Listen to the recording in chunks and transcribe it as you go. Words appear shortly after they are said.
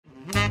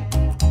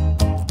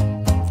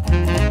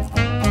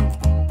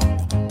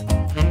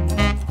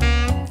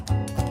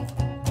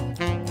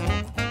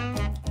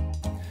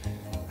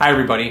Hi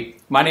everybody,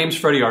 my name is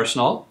Freddie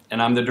Arsenal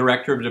and I'm the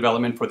Director of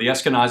Development for the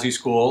Eskenazi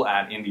School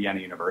at Indiana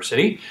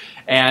University.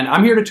 And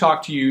I'm here to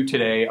talk to you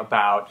today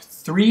about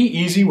 3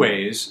 easy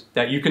ways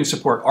that you can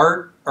support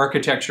art,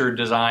 architecture,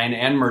 design,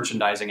 and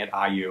merchandising at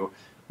IU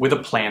with a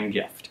planned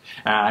gift.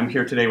 I'm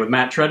here today with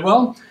Matt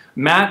Treadwell.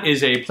 Matt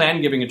is a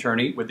planned giving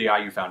attorney with the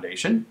IU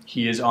Foundation.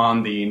 He is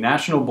on the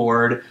national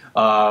board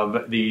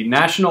of the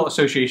National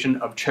Association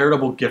of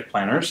Charitable Gift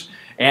Planners,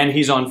 and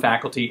he's on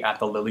faculty at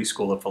the Lilly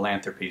School of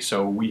Philanthropy.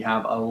 So we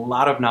have a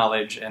lot of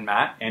knowledge in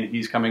Matt, and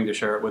he's coming to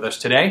share it with us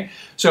today.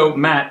 So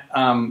Matt,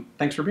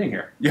 thanks for being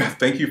here. Yeah,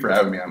 thank you for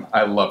having me.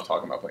 I love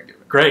talking about planned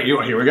giving. Great,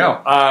 here we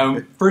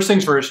go. First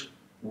things first,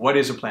 what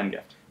is a planned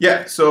gift?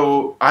 Yeah,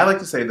 so I like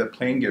to say that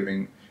planned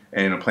giving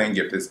and a planned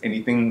gift is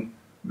anything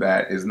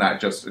that is not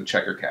just a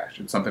check or cash.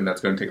 It's something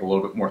that's going to take a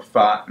little bit more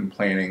thought and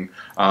planning.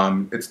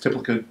 It's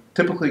typically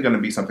going to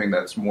be something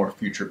that's more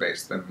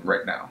future-based than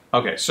right now.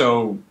 Okay,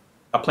 so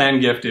a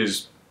planned gift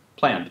is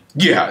planned.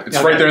 Yeah,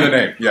 it's right there in the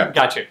name. Yeah,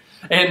 gotcha.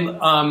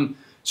 And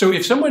so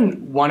if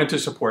someone wanted to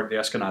support the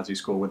Eskenazi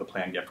School with a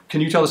planned gift, can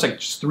you tell us like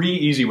just 3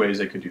 easy ways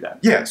they could do that?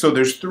 Yeah, so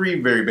there's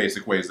 3 very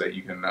basic ways that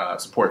you can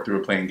support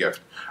through a planned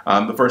gift.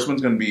 The first one's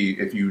going to be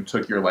if you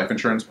took your life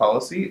insurance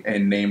policy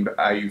and named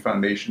IU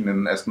Foundation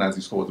and the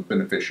Eskenazi School as a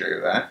beneficiary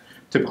of that.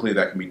 Typically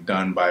that can be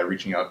done by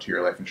reaching out to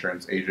your life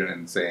insurance agent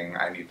and saying,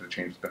 I need to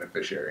change the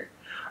beneficiary.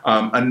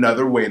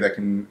 Another way that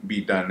can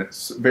be done,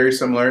 very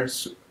similar,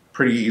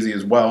 pretty easy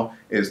as well,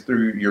 is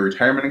through your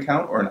retirement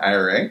account or an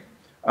IRA.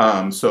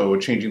 So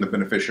changing the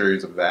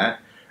beneficiaries of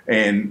that.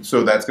 And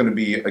so that's going to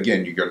be,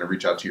 again, you're going to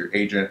reach out to your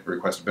agent,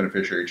 request a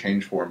beneficiary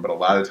change form, but a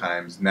lot of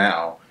times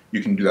now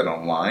you can do that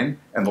online,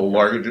 and the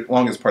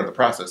longest part of the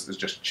process is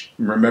just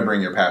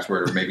remembering your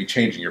password or maybe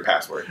changing your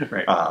password.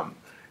 Right.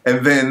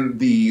 And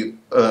then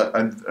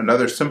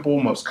another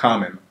simple, most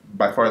common,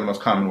 by far the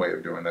most common way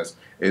of doing this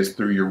is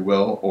through your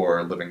will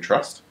or living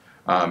trust.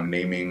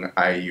 Naming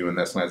IU and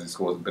the Eskenazi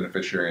School as a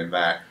beneficiary in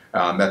that.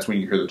 That's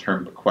when you hear the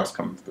term bequest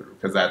come through,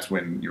 because that's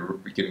when you're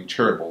getting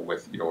charitable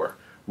with your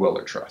will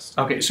or trust.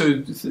 Okay,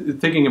 so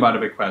thinking about a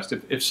bequest,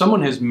 if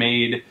someone has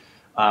made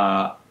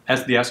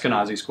as the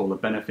Eskenazi School a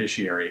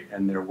beneficiary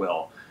in their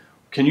will,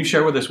 can you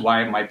share with us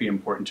why it might be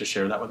important to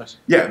share that with us?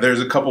 Yeah, there's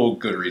a couple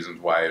good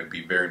reasons why it would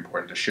be very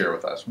important to share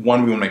with us.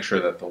 One, we want to make sure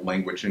that the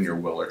language in your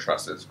will or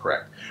trust is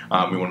correct. We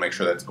want to make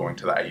sure that it's going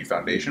to the IU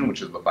Foundation,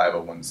 which is the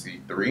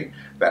 501c3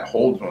 that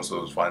holds most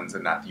of those funds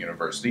and not the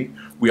university.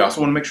 We also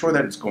want to make sure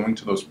that it's going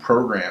to those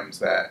programs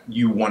that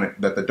you want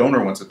it, that the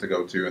donor wants it to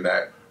go to, and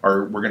that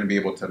we're going to be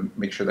able to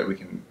make sure that we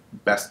can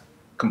best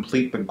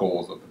complete the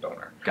goals of the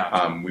donor.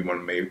 Gotcha. We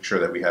want to make sure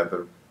that we have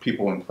the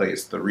people in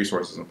place, the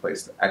resources in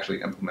place to actually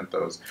implement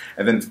those.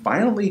 And then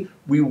finally,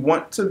 we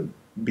want to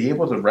be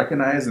able to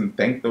recognize and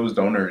thank those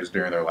donors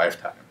during their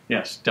lifetime.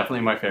 Yes,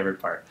 definitely my favorite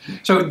part.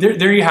 So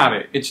there you have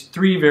it. It's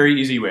 3 very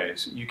easy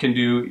ways. You can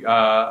do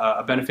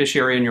a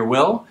beneficiary in your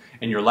will,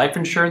 in your life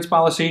insurance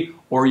policy,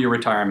 or your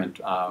retirement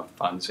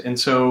funds. And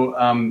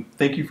so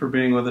thank you for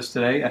being with us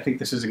today. I think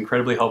this is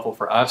incredibly helpful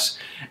for us.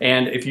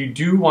 And if you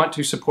do want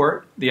to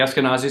support the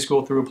Eskenazi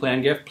School through a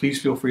planned gift, please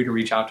feel free to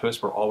reach out to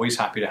us. We're always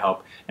happy to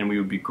help, and we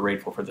would be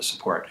grateful for the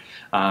support.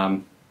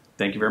 Thank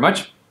you very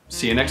much.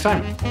 See you next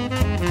time.